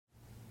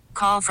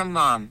call from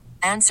mom.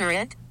 Answer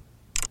it.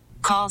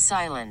 Call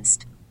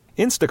silenced.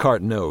 Instacart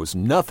knows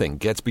nothing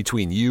gets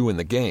between you and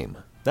the game.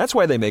 That's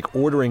why they make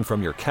ordering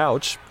from your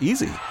couch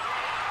easy.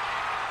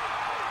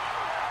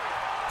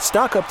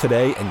 Stock up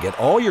today and get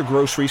all your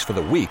groceries for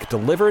the week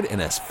delivered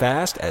in as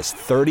fast as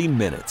 30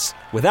 minutes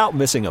without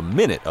missing a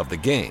minute of the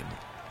game.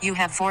 You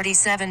have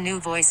 47 new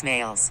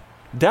voicemails.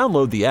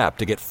 Download the app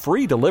to get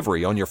free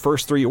delivery on your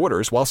first 3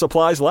 orders while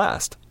supplies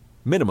last.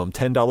 Minimum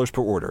 $10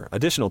 per order.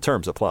 Additional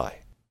terms apply.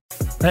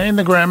 Paying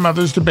the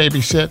grandmothers to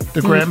babysit,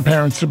 the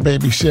grandparents to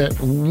babysit.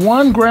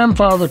 One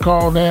grandfather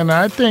called in.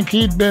 I think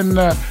he'd been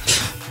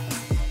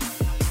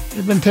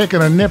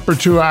taking a nip or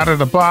two out of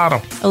the bottle.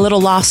 A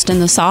little lost in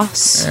the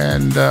sauce.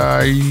 And,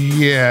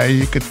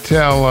 you could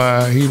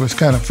tell he was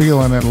kind of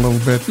feeling it a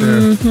little bit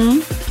there.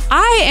 Mm-hmm.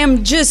 I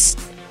am just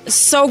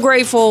so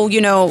grateful,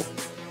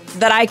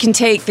 that I can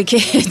take the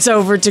kids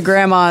over to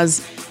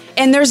grandma's.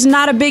 And there's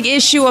not a big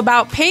issue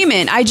about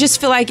payment. I just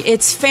feel like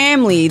it's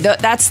family.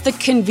 That's the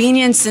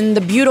convenience and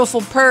the beautiful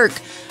perk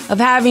of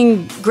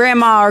having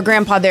grandma or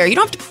grandpa there. You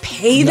don't have to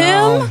pay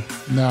them.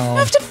 No. You don't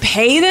have to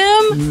pay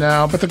them.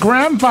 No, but the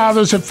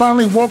grandfathers had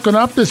finally woken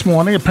up this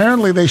morning.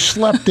 Apparently they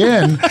slept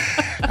in.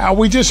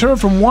 We just heard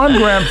from one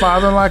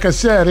grandfather, and like I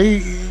said,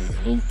 he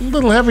a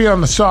little heavy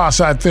on the sauce,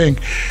 I think.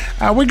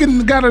 We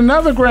got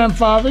another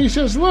grandfather. He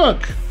says,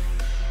 look,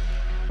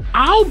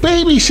 I'll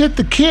babysit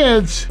the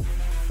kids,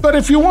 but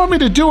if you want me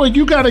to do it,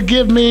 you got to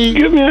give me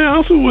an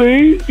ounce of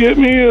weed. Give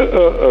me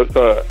an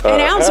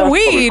ounce of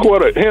weed. A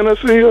quart of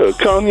Hennessy or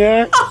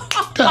cognac.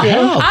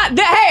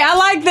 I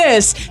like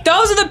this.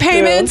 Those are the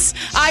payments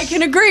I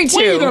can agree to.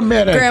 Wait a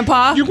minute,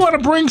 Grandpa. You want to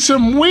bring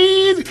some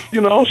weed?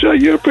 I'm sure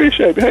you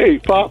appreciate it. Hey,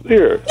 Pop,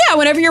 here. Yeah,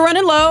 whenever you're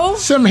running low.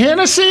 Some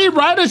Hennessy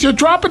right as you're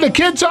dropping the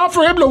kids off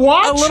for him to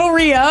watch? A little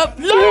re-up.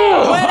 No.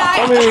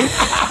 Yeah.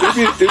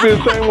 It'd be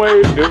the same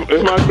way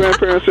if my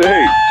grandparents said,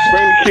 hey,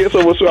 bring the kids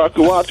over so I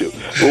can watch it.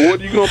 Well,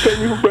 what are you going to pay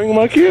me for bringing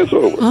my kids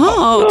over?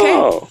 Oh, okay.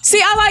 No.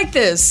 See, I like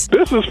this.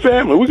 This is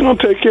family. We're going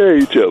to take care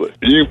of each other.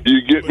 You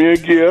get me a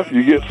gift.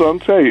 You get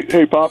something.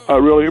 Hey, Pop, I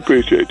really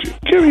appreciate you.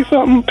 Give me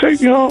something. Take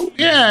me home.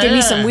 Yeah. Give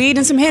me some weed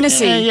and some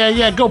Hennessy.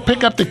 Yeah. Go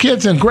pick up the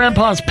kids, and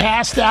Grandpa's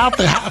passed out.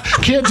 The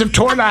kids have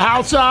torn the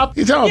house up.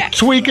 He's all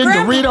tweaking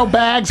Dorito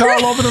bags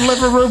all over the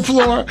living room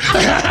floor.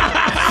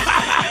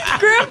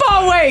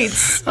 Grandpa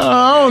waits.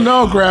 Oh,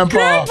 no, Grandpa.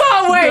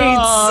 Grandpa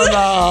waits.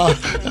 No.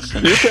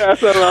 You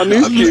pass that around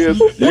these kids,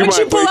 you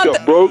might wake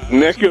up broke,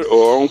 naked,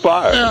 or on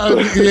fire.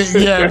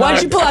 Yeah.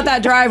 Once you pull out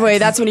that driveway,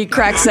 that's when he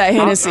cracks that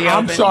Hennessy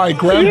I'm open. sorry,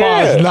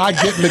 Grandpa is not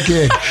getting the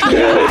gig.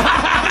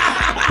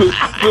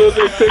 So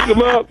they pick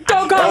them up.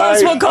 Don't call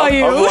us, we'll call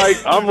you.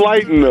 I'm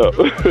lighting up.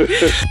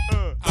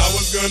 I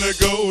was gonna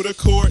go to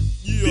court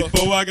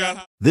before I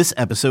got... This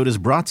episode is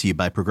brought to you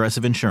by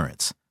Progressive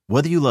Insurance.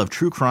 Whether you love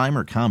true crime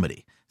or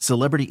comedy,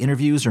 celebrity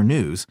interviews or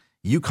news,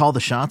 you call the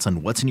shots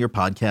on what's in your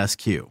podcast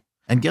queue.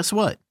 And guess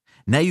what?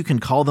 Now you can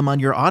call them on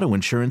your auto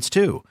insurance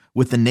too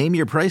with the Name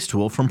Your Price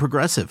tool from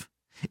Progressive.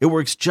 It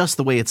works just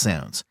the way it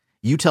sounds.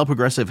 You tell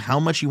Progressive how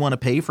much you want to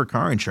pay for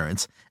car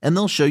insurance, and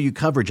they'll show you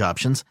coverage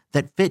options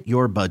that fit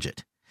your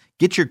budget.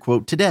 Get your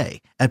quote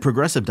today at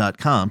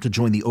Progressive.com to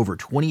join the over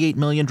 28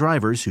 million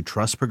drivers who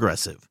trust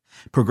Progressive.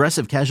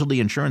 Progressive Casualty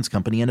Insurance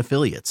Company and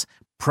Affiliates.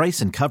 Price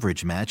and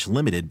coverage match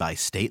limited by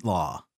state law.